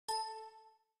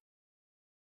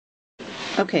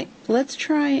Okay, let's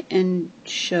try and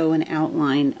show an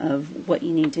outline of what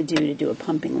you need to do a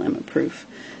pumping lemma proof.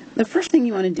 The first thing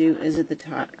you want to do is at the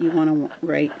top, you want to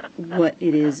write what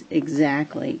it is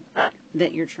exactly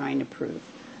that you're trying to prove.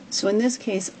 So in this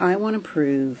case, I want to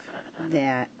prove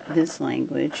that this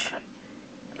language,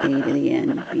 a to the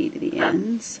n, b to the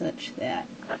n, such that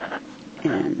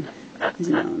n is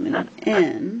an element of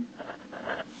n,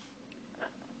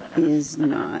 is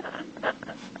not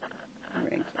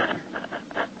regular.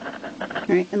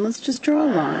 Alright, and let's just draw a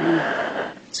line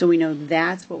so we know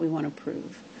that's what we want to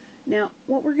prove. Now,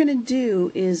 what we're going to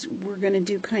do is we're going to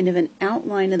do kind of an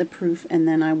outline of the proof, and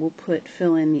then I will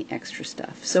fill in the extra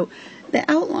stuff. So the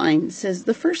outline says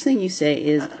the first thing you say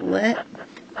is let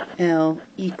L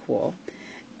equal,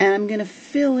 and I'm going to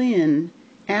fill in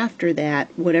after that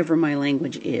whatever my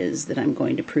language is that I'm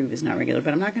going to prove is not regular,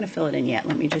 but I'm not going to fill it in yet.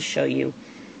 Let me just show you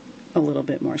a little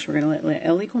bit more. So we're going to let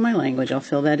L equal my language. I'll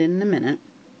fill that in a minute.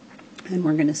 And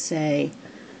we're going to say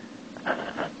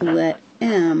let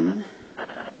M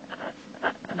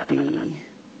be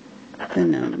the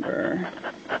number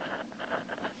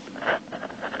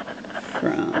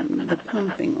from the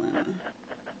pumping lemma.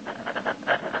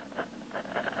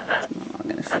 It's not all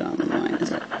going to fit on the line,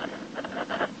 is it?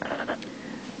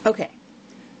 Okay,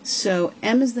 so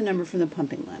M is the number from the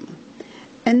pumping lemma.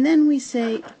 And then we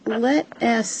say let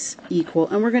S equal,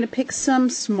 and we're going to pick some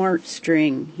smart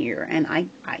string here.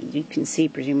 And you can see,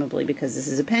 presumably, because this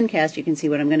is a pencast, you can see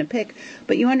what I'm going to pick.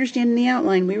 But you understand in the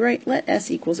outline, we write let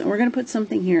S equals, and we're going to put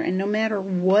something here. And no matter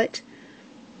what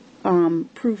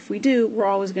proof we do, we're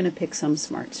always going to pick some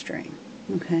smart string.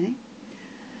 Okay?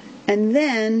 And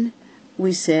then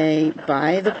we say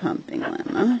by the pumping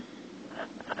lemma,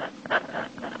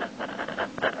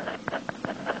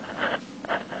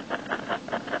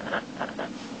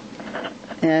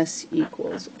 S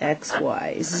equals X,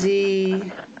 Y,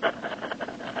 Z,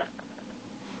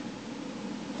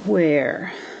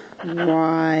 where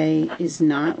Y is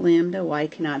not lambda, Y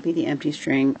cannot be the empty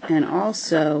string, and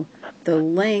also the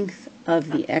length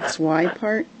of the XY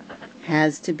part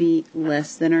has to be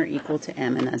less than or equal to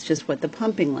M, and that's just what the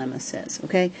pumping lemma says,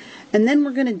 okay? And then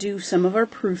we're going to do some of our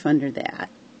proof under that.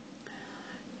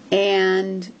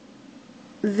 And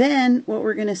then what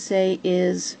we're going to say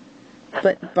is,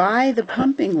 but by the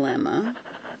pumping lemma,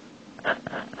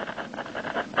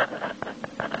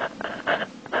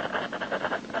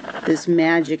 this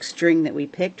magic string that we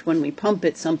picked, when we pump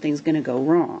it, something's going to go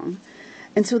wrong.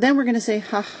 And so then we're going to say,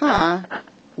 ha-ha,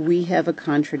 we have a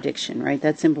contradiction, right?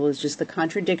 That symbol is just the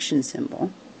contradiction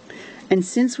symbol. And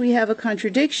since we have a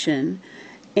contradiction,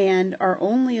 and our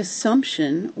only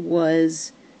assumption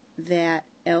was that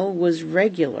L was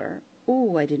regular,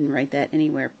 oh, I didn't write that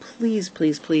anywhere. Please,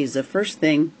 please, please. The first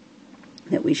thing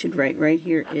that we should write right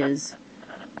here is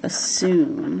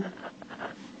assume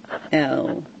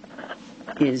L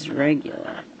is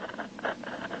regular.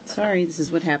 Sorry, this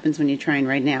is what happens when you try and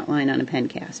write an outline on a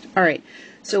pencast. All right,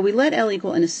 so we let L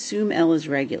equal and assume L is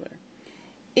regular.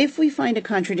 If we find a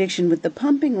contradiction with the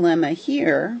pumping lemma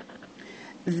here,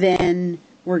 then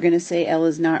we're going to say L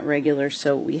is not regular.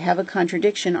 So we have a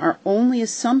contradiction. Our only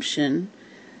assumption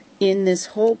in this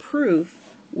whole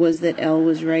proof was that L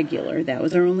was regular. That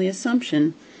was our only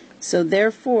assumption. So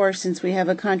therefore, since we have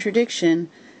a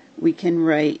contradiction, we can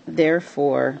write,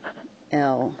 therefore,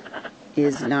 L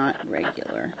is not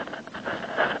regular.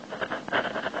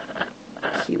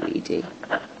 QED.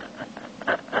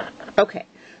 Okay,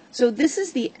 so this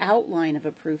is the outline of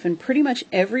a proof, and pretty much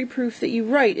every proof that you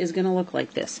write is going to look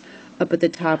like this. Up at the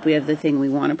top, we have the thing we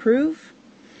want to prove.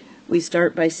 We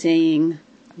start by saying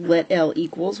let L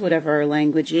equals whatever our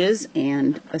language is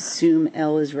and assume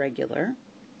L is regular.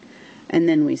 And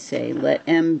then we say let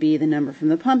M be the number from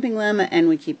the pumping lemma, and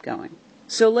we keep going.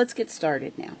 So let's get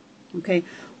started now. Okay,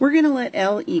 we're going to let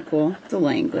L equal the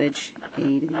language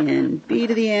a to the n, b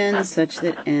to the n, such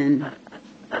that n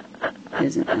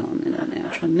is an element of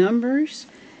natural numbers,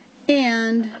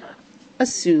 and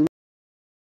assume.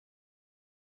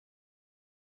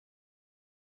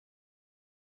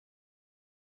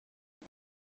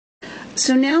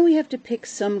 So now we have to pick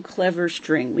some clever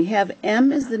string. We have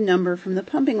M as the number from the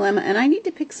pumping lemma, and I need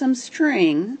to pick some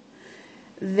string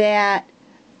that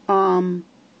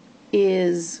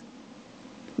is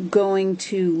going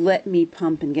to let me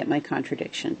pump and get my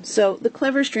contradiction. So the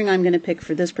clever string I'm going to pick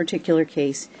for this particular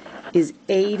case is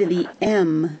A to the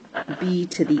M, B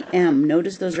to the M.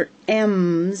 Notice those are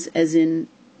M's as in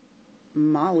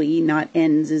Molly, not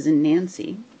N's as in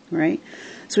Nancy, right?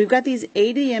 So we've got these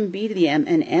A to the M, B to the M,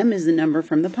 and M is the number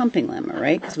from the pumping lemma,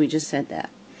 right? Because we just said that.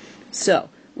 So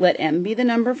let M be the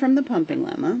number from the pumping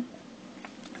lemma.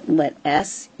 Let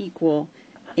S equal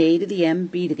A to the M,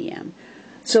 B to the M.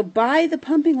 So by the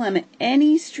pumping lemma,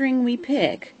 any string we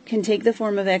pick can take the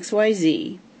form of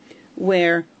XYZ,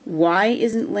 where y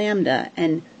isn't lambda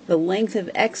and the length of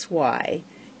xy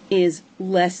is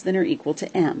less than or equal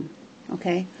to m.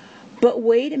 Okay? But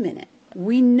wait a minute.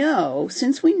 We know,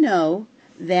 since we know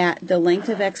that the length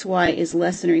of xy is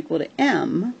less than or equal to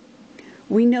m,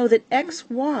 we know that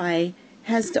xy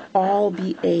has to all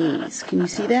be a's. Can you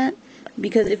see that?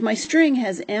 Because if my string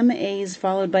has m a's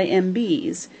followed by m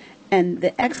b's, and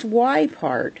the xy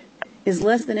part is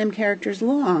less than m characters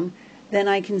long, then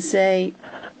I can say,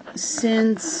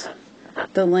 since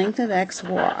the length of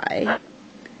xy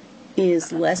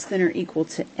is less than or equal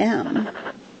to m,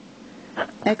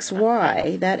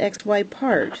 xy, that xy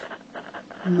part,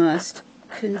 must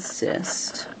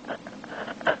consist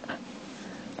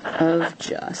of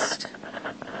just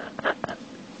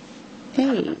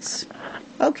a's.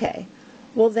 Okay,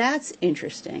 well that's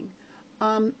interesting.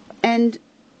 And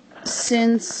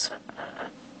since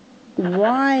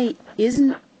y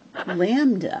isn't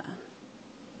lambda,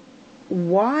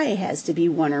 y has to be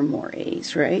one or more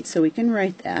a's, right? So we can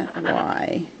write that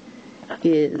y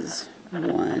is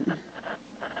one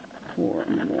or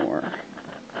more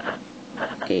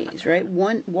a's, right?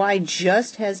 Y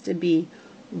just has to be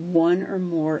one or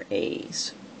more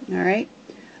a's. All right?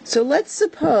 So let's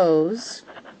suppose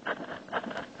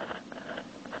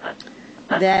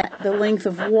that the length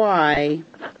of y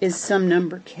is some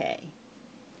number k.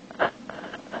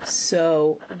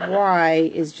 So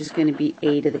y is just going to be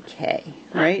a to the k,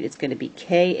 right? It's going to be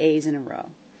k a's in a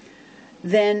row.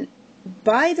 Then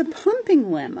by the pumping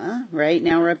lemma, right?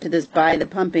 Now we're up to this by the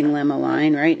pumping lemma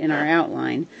line, right, in our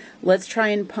outline. Let's try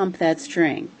and pump that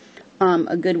string.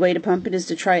 A good way to pump it is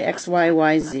to try x, y,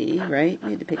 y, z, right?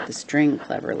 We had to pick the string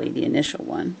cleverly, the initial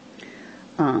one.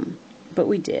 But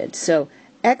we did. So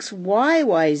x, y,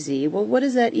 y, z, well, what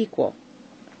does that equal?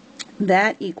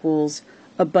 That equals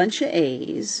a bunch of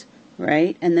a's,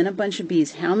 right, and then a bunch of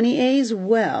b's. How many a's?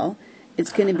 Well,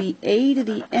 it's going to be a to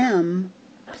the m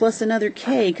plus another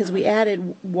k, because we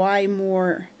added y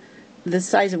more, the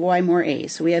size of y more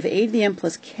a's. So we have a to the m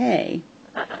plus k,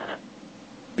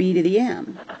 b to the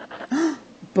m.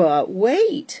 But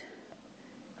wait,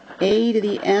 a to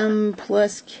the m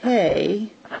plus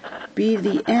k, b to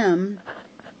the m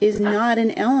is not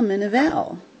an element of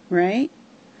L, right?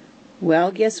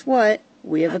 Well, guess what?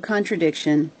 We have a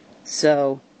contradiction,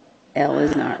 so L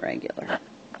is not regular.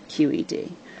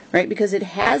 QED, right? Because it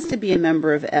has to be a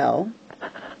member of L,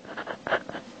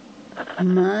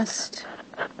 must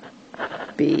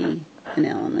be an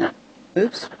element.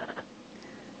 Oops.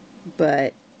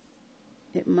 But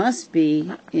it must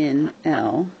be in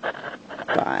L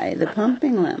by the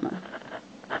pumping lemma.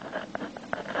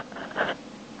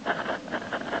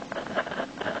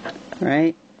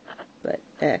 Right? But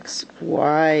x,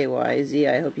 y, y, z,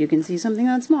 I hope you can see something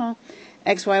that small.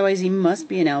 X, y, y, z must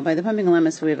be an L by the pumping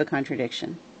lemma, so we have a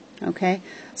contradiction. Okay?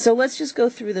 So let's just go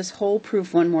through this whole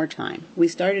proof one more time. We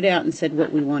started out and said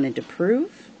what we wanted to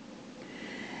prove,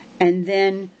 and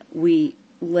then we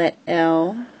let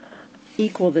L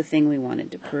equal the thing we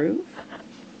wanted to prove.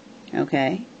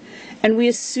 Okay? And we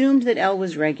assumed that L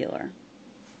was regular.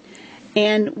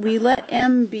 And we let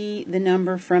M be the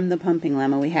number from the pumping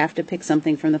lemma. We have to pick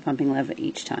something from the pumping lemma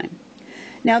each time.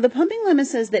 Now the pumping lemma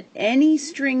says that any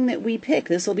string that we pick,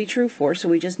 this will be true for, so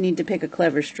we just need to pick a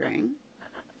clever string.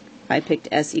 I picked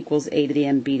S equals A to the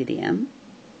M, B to the M.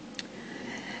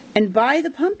 And by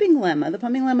the pumping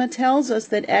lemma tells us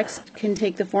that X can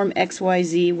take the form X, Y,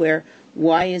 Z, where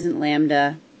Y isn't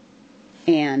lambda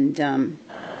and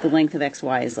the length of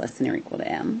XY is less than or equal to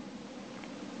M.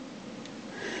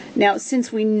 Now,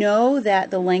 since we know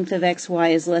that the length of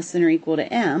xy is less than or equal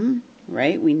to m,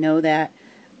 right, we know that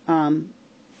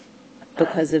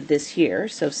because of this here.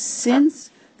 So since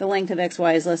the length of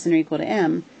xy is less than or equal to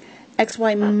m,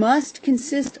 xy must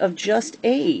consist of just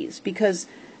a's, because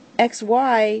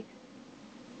xy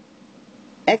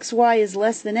is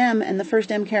less than m, and the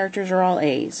first m characters are all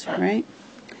a's, right?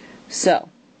 So,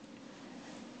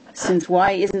 since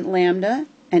y isn't lambda,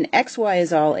 and xy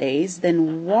is all a's,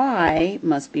 then y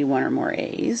must be one or more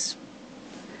a's.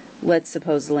 Let's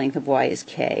suppose the length of y is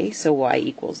k, so y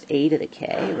equals a to the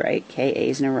k, right? K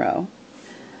a's in a row.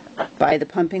 By the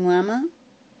pumping lemma,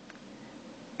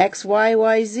 x, y,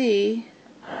 y, z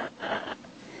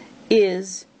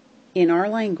is in our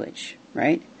language,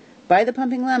 right? By the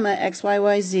pumping lemma, x, y,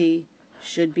 y, z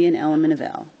should be an element of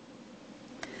L.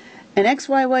 And x,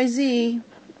 y, y, z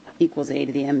equals a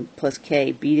to the m plus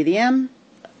k, b to the m.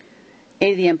 A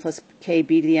to the m plus k,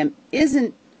 b to the m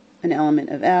isn't an element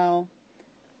of L,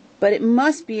 but it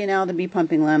must be an L to be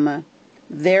pumping lemma.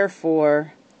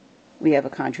 Therefore, we have a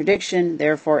contradiction,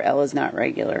 therefore L is not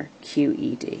regular,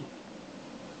 QED.